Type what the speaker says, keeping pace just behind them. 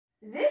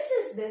This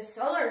is the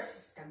solar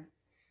system,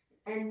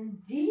 and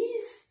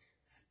these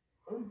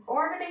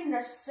orbiting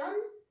the sun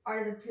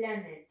are the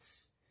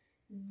planets.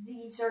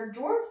 These are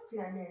dwarf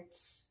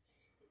planets.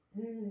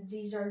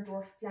 These are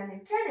dwarf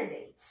planet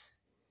candidates.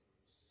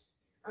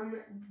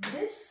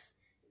 This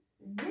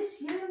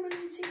yellow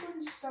main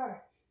sequence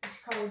star is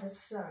called the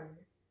sun.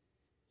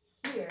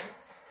 Here,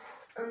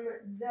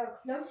 the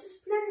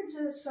closest planet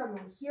to the sun.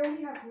 Here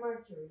we have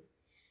Mercury.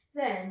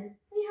 Then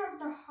we have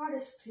the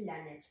hottest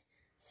planet,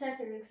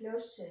 second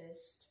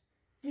closest,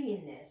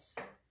 Venus.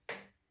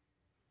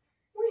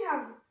 We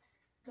have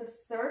the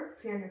third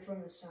planet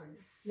from the sun,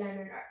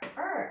 planet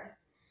Earth.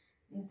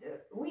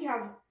 We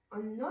have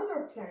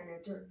another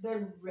planet, or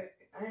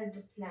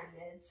the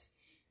planet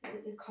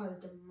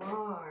called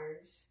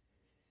Mars.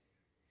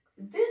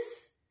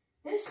 This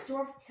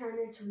dwarf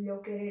planet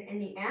located in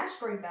the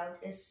asteroid belt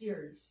is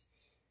Ceres.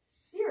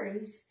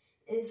 Ceres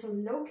is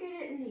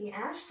located in the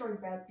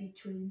asteroid belt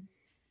between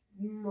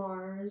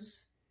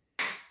Mars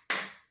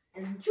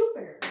and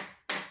Jupiter.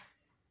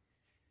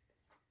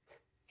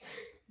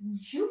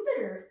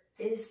 Jupiter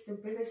is the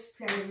biggest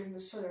planet in the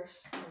solar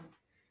system.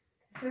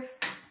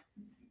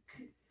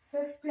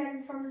 Fifth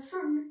planet from the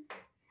sun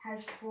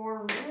has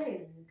 4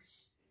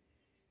 rings.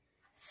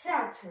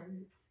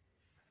 Saturn,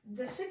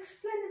 the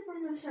sixth planet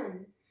from the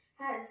sun,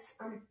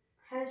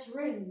 has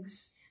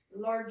rings,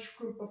 large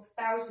group of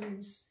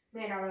thousands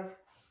made out of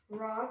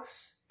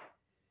rocks,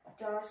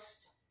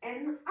 dust,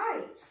 and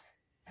ice.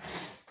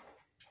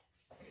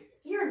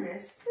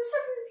 Uranus, the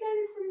seventh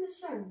planet from the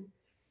sun,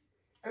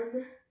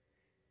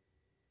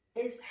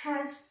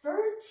 has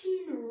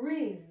 13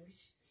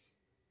 rings.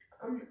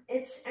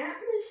 Its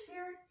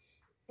atmosphere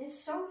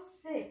is so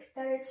thick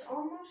that it's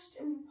almost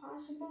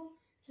impossible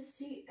to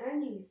see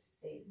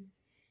anything.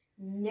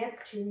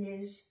 Neptune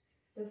is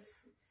the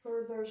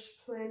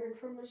furthest planet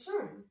from the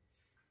sun.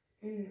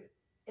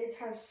 It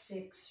has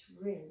 6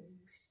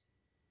 rings.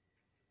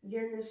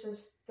 Uranus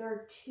has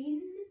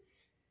 13.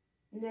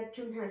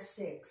 Neptune has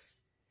 6.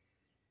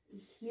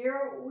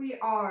 Here we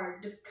are,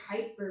 the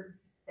Kuiper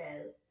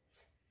Belt.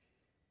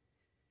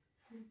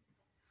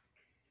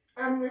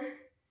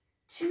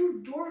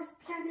 2 dwarf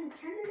planet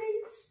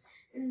candidates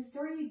and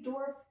 3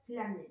 dwarf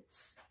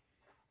planets.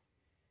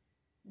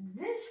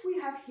 This we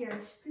have here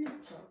is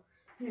Pluto.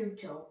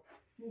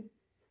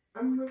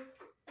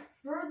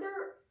 Further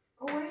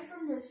away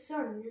from the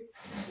sun,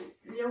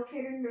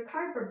 located in the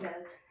Kuiper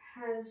Belt,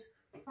 has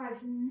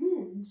 5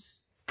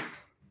 moons.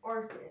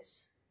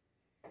 Orcus,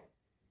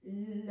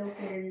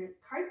 located in the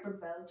Kuiper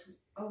Belt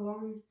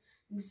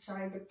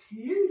alongside the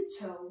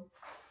Pluto,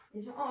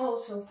 is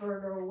also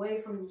further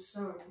away from the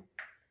sun.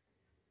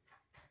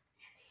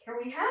 Here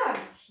we have,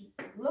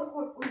 look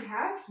what we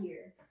have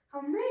here,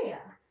 Haumea.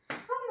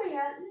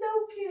 Haumea,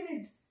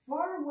 located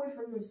far away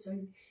from the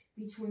sun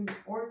between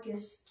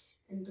Orcus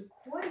and the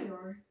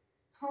equator.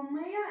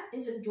 Haumea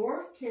is a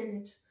dwarf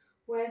planet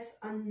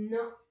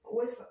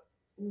with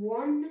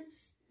 1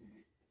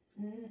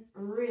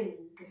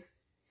 ring,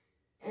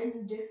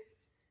 and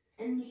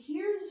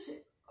here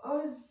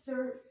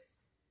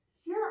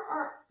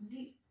are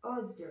the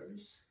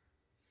others.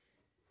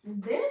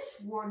 This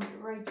one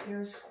right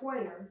here is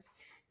Quater.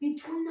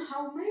 Between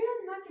Haumea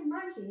and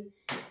Makemake,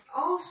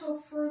 also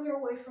further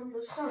away from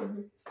the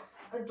sun,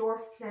 a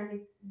dwarf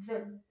planet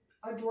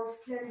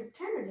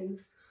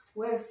candidate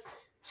with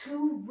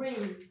 2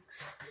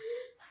 rings.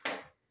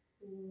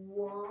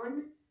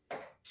 1,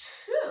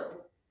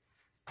 2.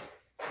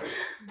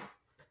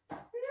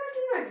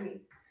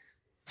 Makemake.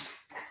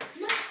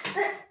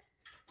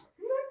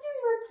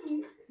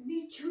 Makemake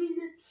between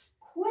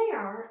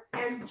Quater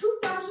and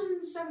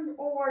 2007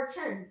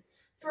 OR10,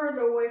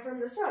 further away from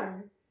the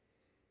sun.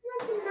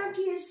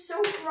 Makemake is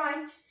so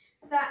bright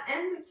that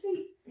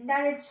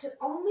its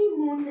only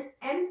moon,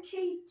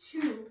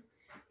 MK2,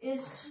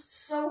 is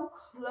so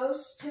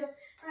close to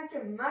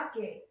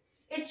Makemake.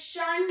 It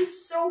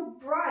shines so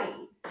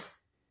bright.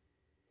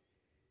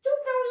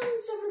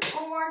 2007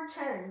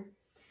 OR10.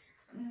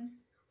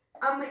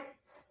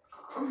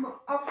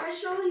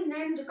 Officially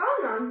named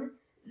Ganon,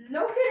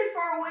 located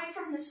far away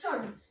from the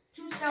sun.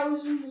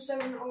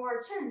 2007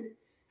 OR10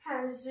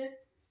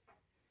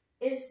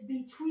 is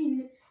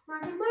between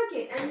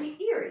Makemake and the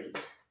Eries.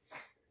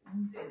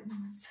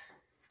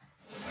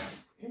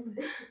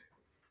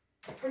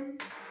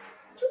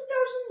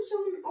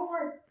 2007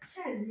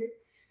 OR10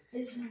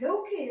 is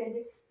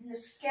located in a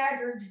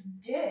scattered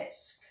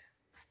disk.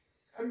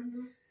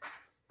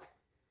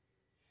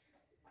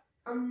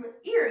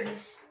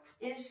 Eris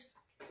is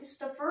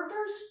the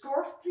furthest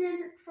dwarf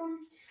planet from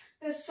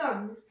the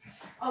sun,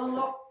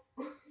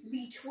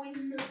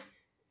 between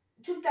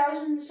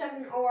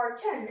 2007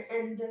 OR10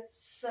 and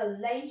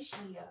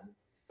Salacia.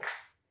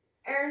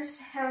 Earth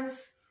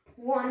has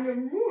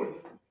 1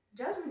 moon,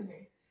 doesn't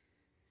it?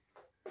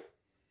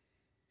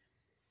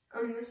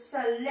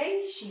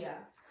 Salacia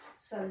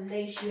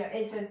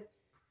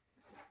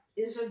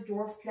is a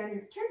dwarf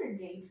planet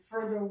candidate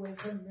further away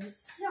from the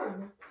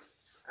sun.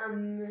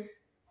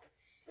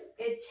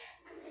 It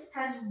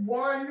has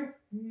 1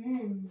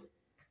 moon.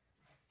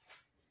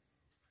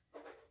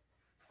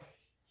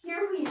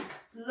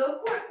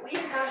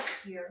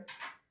 here.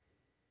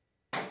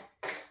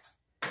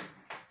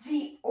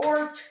 The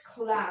Oort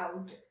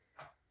cloud.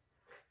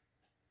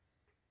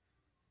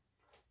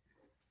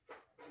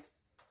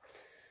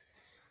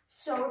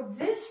 So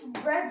this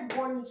red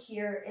one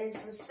here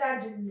is the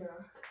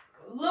Sedna,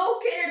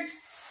 located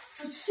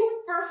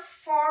super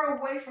far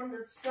away from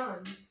the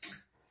sun.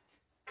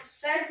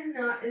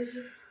 Sedna is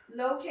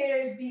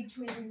located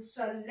between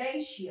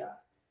Salacia.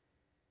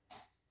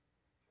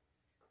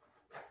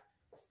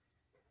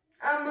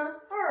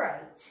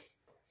 Alright.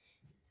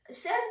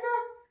 Sedna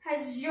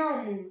has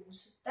 0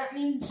 moons. That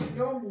means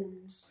no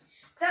moons.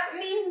 That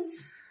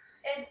means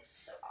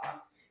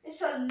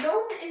it's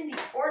alone in the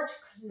Oort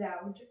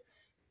cloud.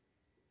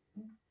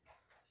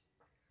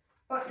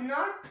 But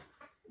not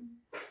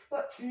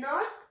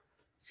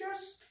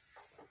just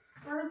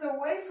further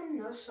away from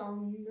the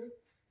sun.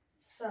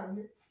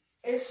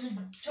 It's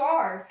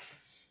dark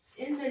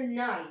in the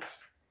night.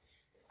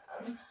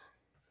 The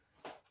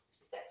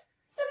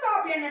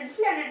Goblin and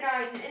Planet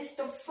 9 is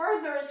the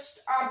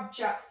furthest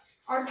object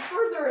from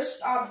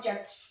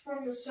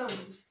the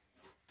sun.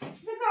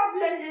 The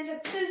Goblin is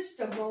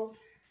existable.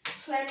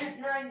 Planet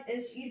 9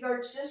 is either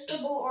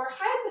existable or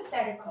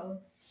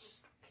hypothetical.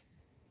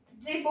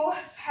 They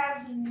both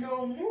have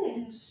no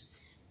moons,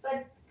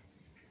 but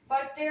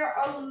they're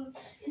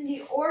in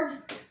the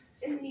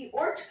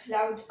Oort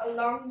cloud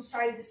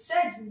alongside the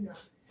Sedna.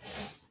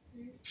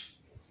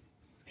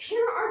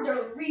 Here are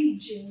the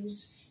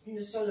regions in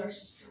the solar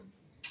system: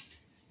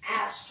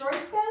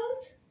 asteroid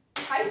belt,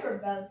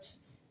 Kuiper belt,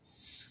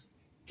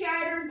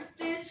 scattered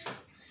disk,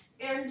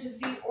 and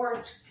the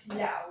Oort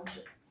cloud.